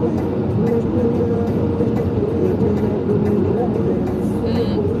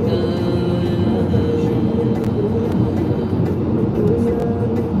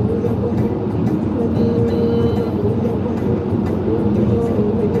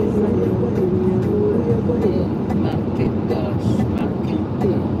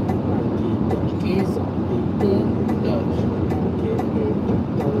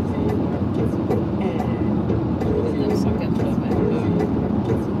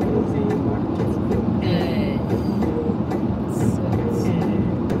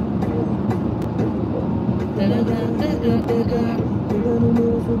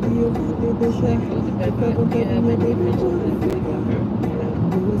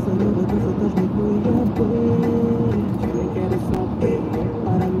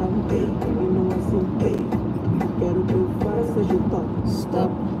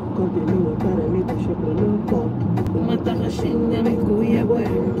 Stop. Continua para me deixar pra não pop. Uma tarraxinha me cuia, ué.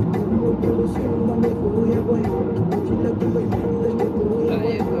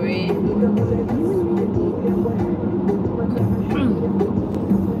 I agree.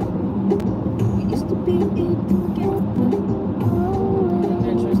 We used to be together.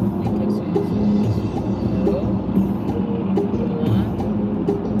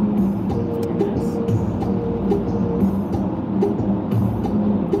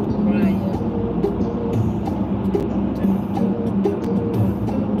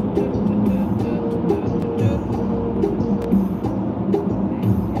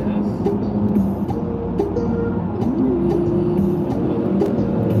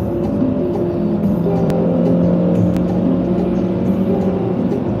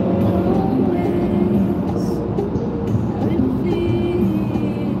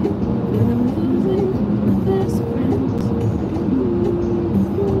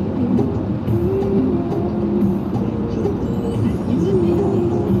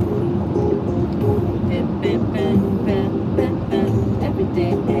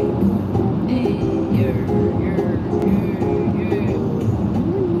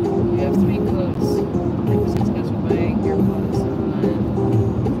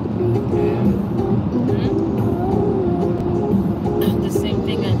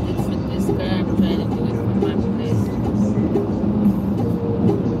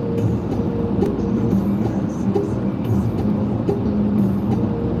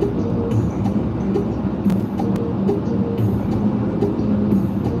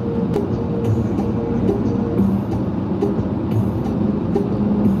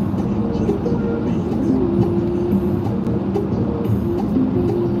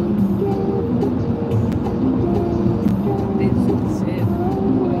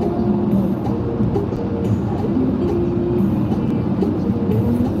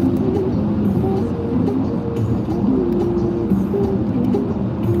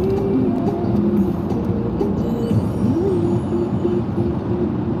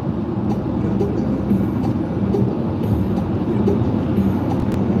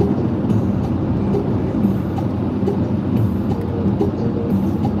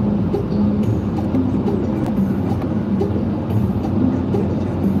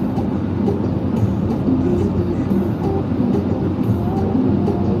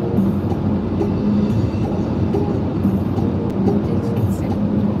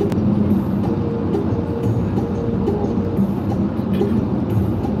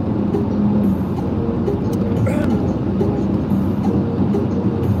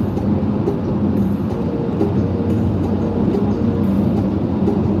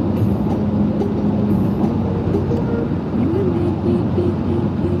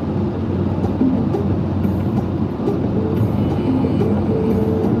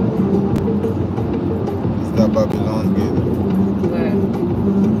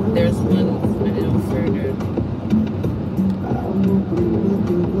 there's one a little further.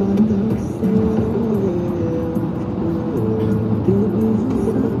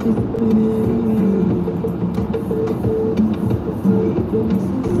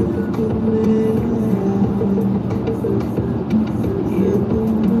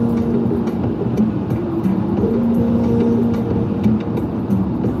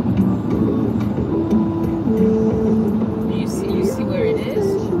 You see where it is?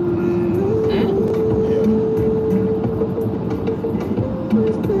 Huh?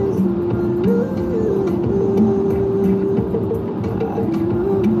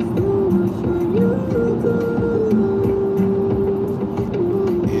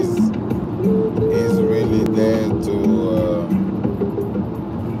 He's really there to.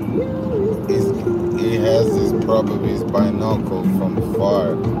 He has probably his binocle from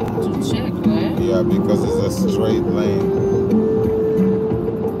far. To check, right? Yeah, because it's a straight lane.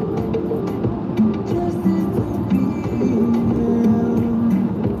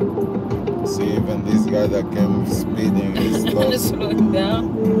 See, even this guy that came speeding, he Gonna stopped. slow it down.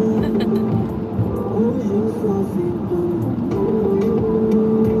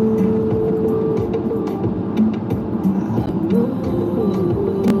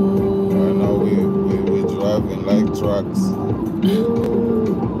 Right now we're driving like trucks.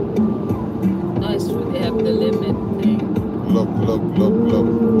 No, it's true. They have the limit thing. Look.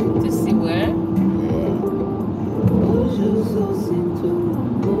 To see where? Yeah.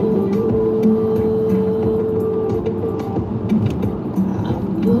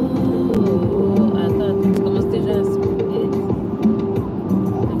 Attends, tu commences déjà à speeder.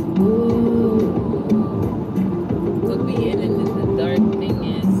 Could be hidden in the dark thing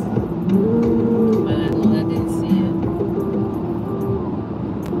is. But I know I didn't see it.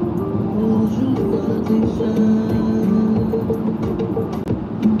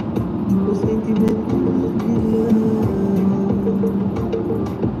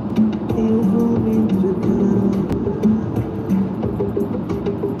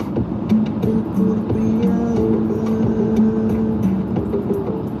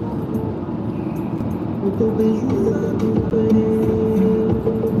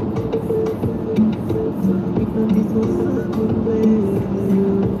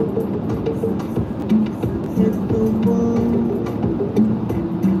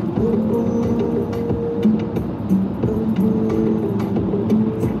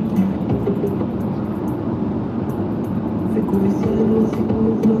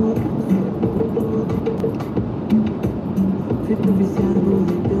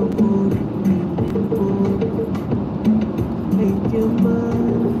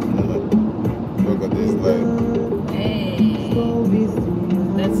 Look at this light. Hey,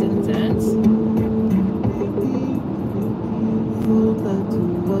 that's intense.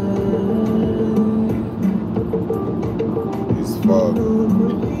 It's fog.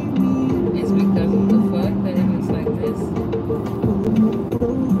 It's because of the fog that it looks like this.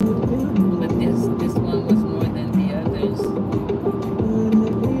 But this one was more than the others.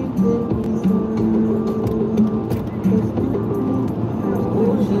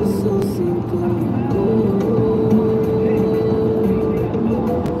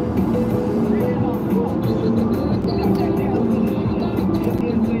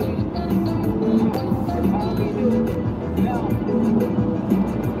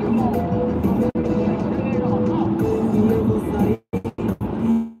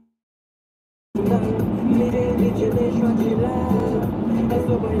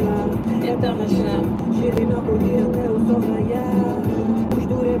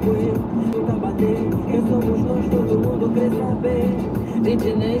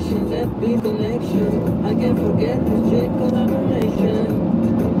 Nation, that be connection. I can't forget the chick collaboration.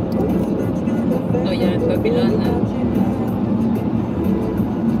 Oh yeah, it's Babylon now.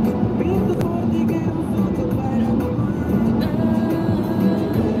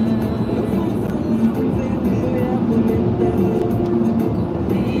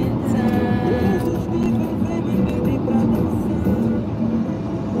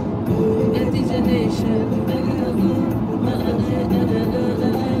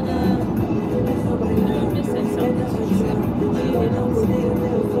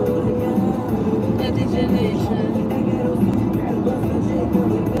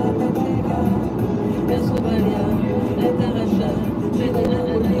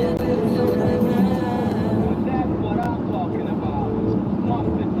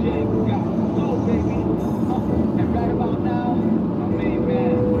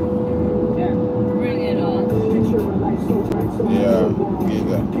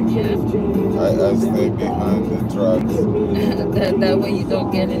 I stay behind the trucks. that way you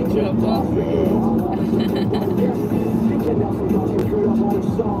don't get in trouble.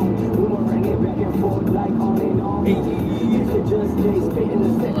 Oh,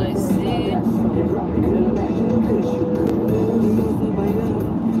 I see.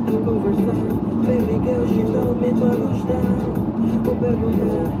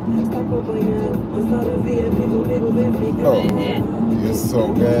 Oh, you're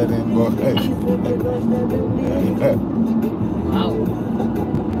so bad in boy. Wow.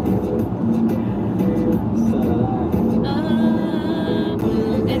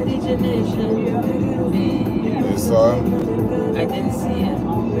 You saw him? I didn't see it.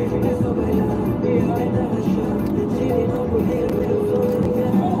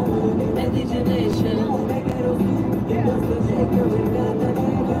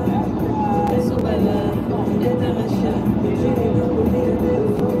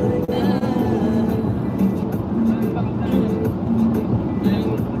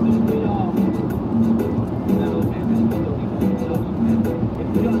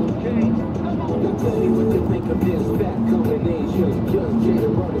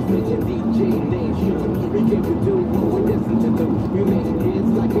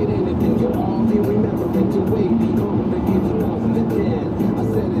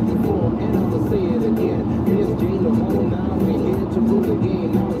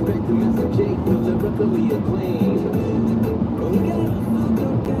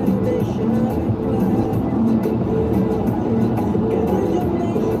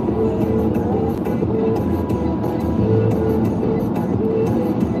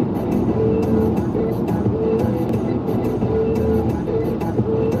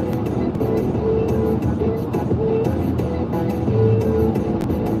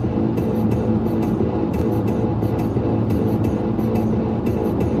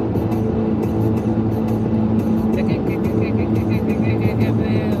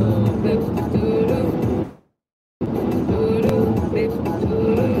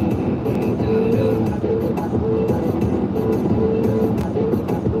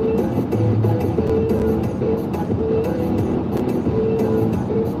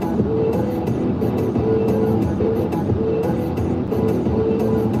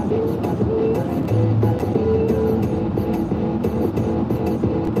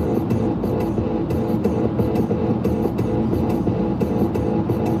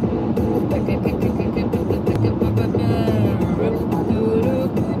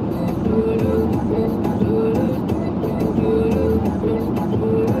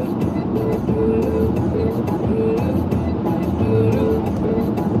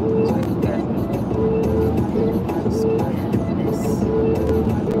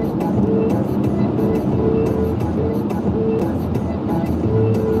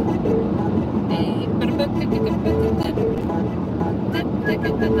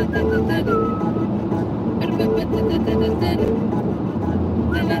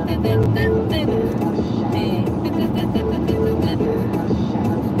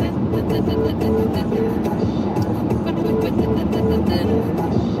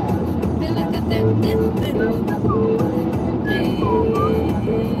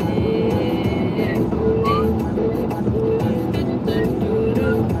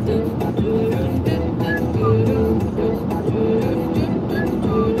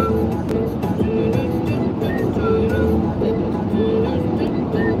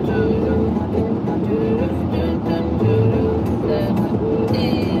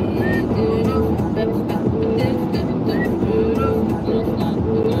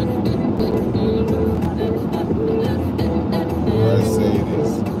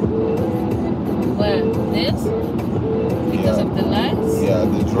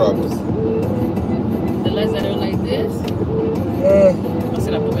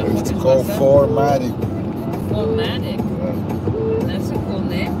 It's called Formatic. Formatic? Yeah. That's a cool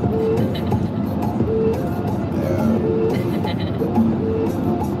name.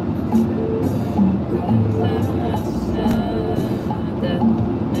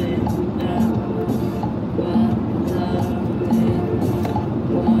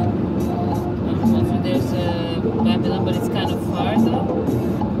 There's a Babylon, but it's kind of far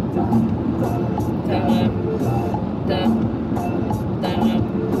though.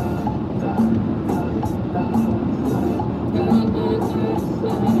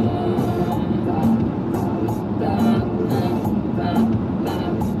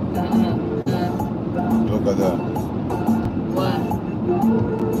 Look at that. What?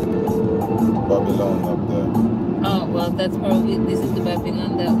 Babylon up there. Oh, well, that's probably, this is the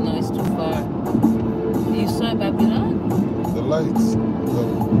Babylon. That, no, it's too far. You saw Babylon? The lights.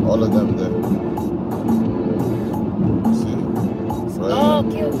 Look, all of them there.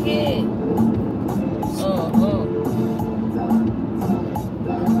 okay, okay. Oh.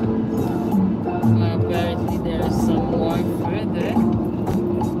 Apparently there is some more further.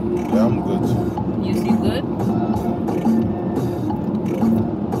 Yeah, I'm good. You see good?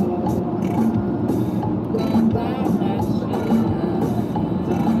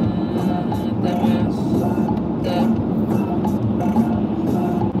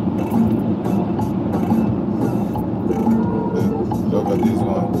 Look at this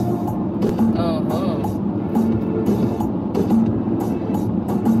one.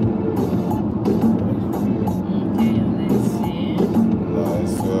 Okay, let's see. No,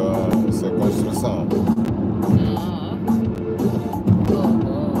 c'est construction.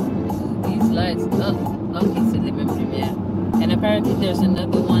 These lights. Okay, c'est les mêmes lumières. And apparently there's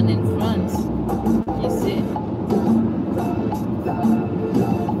another one in front. You see?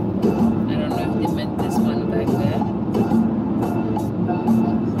 I don't know if they meant this one back there.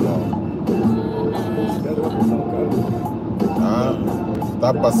 Ah, tá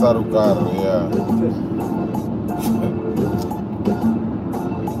a passar o carro, yeah.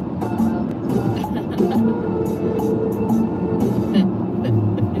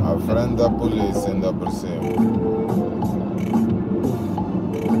 A frente da polícia ainda por cima.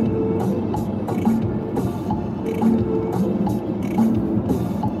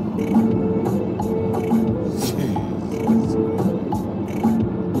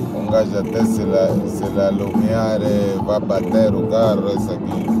 Um gajo até se ele alumiar vai bater o carro, esse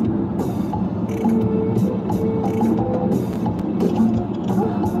aqui.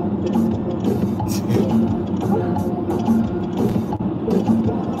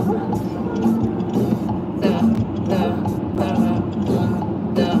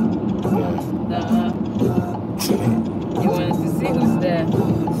 You wanted to see who's there?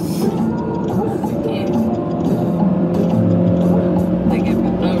 Okay.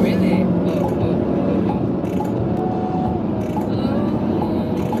 Oh, really?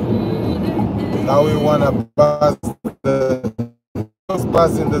 Now we wanna pass who's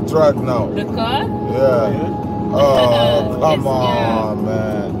passing the truck now? The car? Yeah. Oh, come Yes, yeah. on,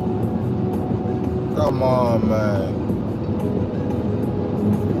 man. Come on, man.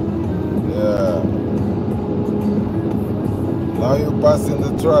 Yeah. Now you're passing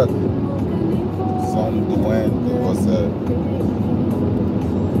the truck. Some duende, você.